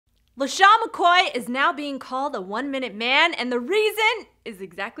LeSean Mccoy is now being called a one-minute man, and the reason is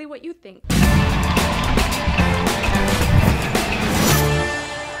exactly what you think.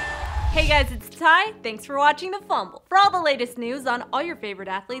 Hey guys, it's Ty. Thanks for watching The Fumble. For all the latest news on all your favorite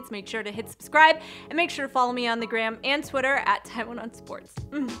athletes, make sure to hit subscribe and make sure to follow me on the gram and Twitter at Ty1onsports.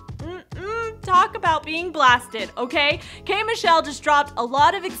 Talk about being blasted, okay? K Michelle just dropped a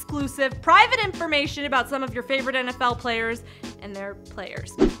lot of exclusive, private information about some of your favorite NFL players and their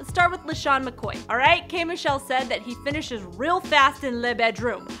players. Let's start with LeSean Mccoy, all right? K Michelle said that he finishes real fast in le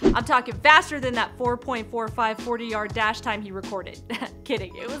bedroom. I'm talking faster than that 4.45 40-yard dash time he recorded.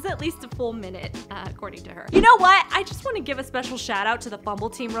 Kidding, it was at least a full minute, according to her. You know what? I just want to give a special shout out to the Fumble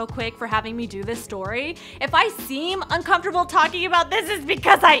team real quick for having me do this story. If I seem uncomfortable talking about this, it's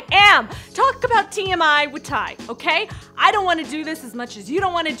because I am. Talk about TMI with Ty, okay? I don't want to do this as much as you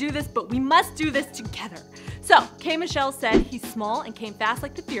don't want to do this, but we must do this together. So, K Michelle said he's small and came fast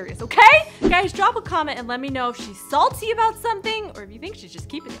like the Furious, okay? Guys, drop a comment and let me know if she's salty about something or if you think she's just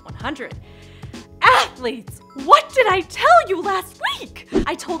keeping it 100. Athletes, what did I tell you last week?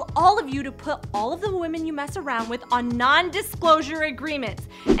 I told all of you to put all of the women you mess around with on non-disclosure agreements.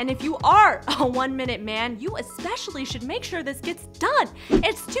 And if you are a one-minute man, you especially should make sure this gets done.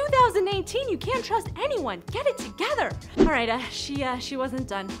 It's 2018, you can't trust anyone. Get it together. All right, she wasn't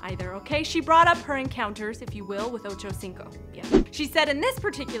done either, okay? She brought up her encounters, if you will, with Ocho Cinco. Yeah. She said in this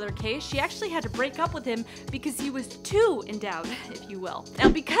particular case, she actually had to break up with him because he was too endowed, if you will. Now,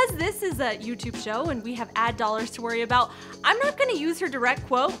 because this is a YouTube show and we have ad dollars to worry about, I'm not going to use her direct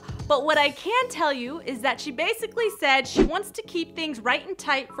quote, but what I can tell you is that she basically said she wants to keep things right and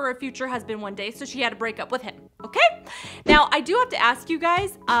tight for a future husband one day, so she had to break up with him, okay? Now, I do have to ask you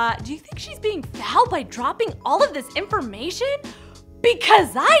guys, do you think she's being foul by dropping all of this information?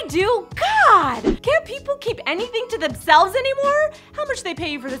 Because I do. God! Can't people keep anything to themselves anymore? How much they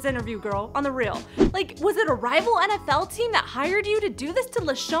pay you for this interview, girl? On the real. Like, was it a rival NFL team that hired you to do this to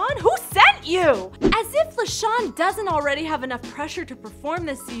LeSean? Who sent you? As if LeSean doesn't already have enough pressure to perform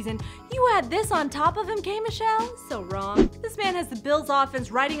this season, you add this on top of him, K Michelle? So wrong. This man has the Bills offense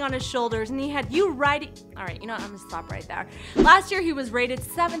riding on his shoulders, and he had you riding. All right, you know what? I'm gonna stop right there. Last year, he was rated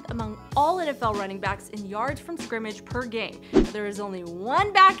 7th among all NFL running backs in yards from scrimmage per game. There is only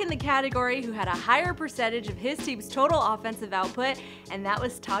one back in the category who had a higher percentage of his team's total offensive output, and that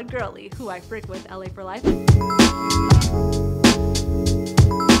was Todd Gurley, who I frick with, LA for life.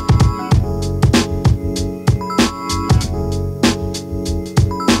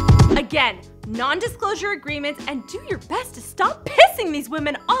 Again, non-disclosure agreements, and do your best to stop pissing these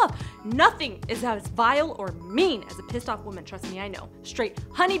women off. Nothing is as vile or mean as a pissed off woman, trust me, I know. Straight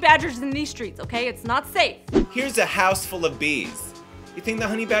honey badgers in these streets, okay? It's not safe. Here's a house full of bees. You think the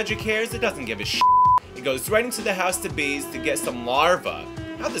honey badger cares? It doesn't give a shit. It goes right into the house to bees to get some larvae.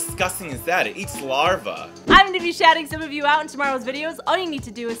 How disgusting is that? It eats larvae. I'm going to be shouting some of you out in tomorrow's videos. All you need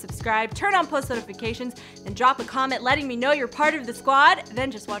to do is subscribe, turn on post notifications, and drop a comment letting me know you're part of the squad. Then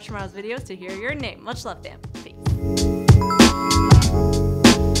just watch tomorrow's videos to hear your name. Much love, fam. Peace.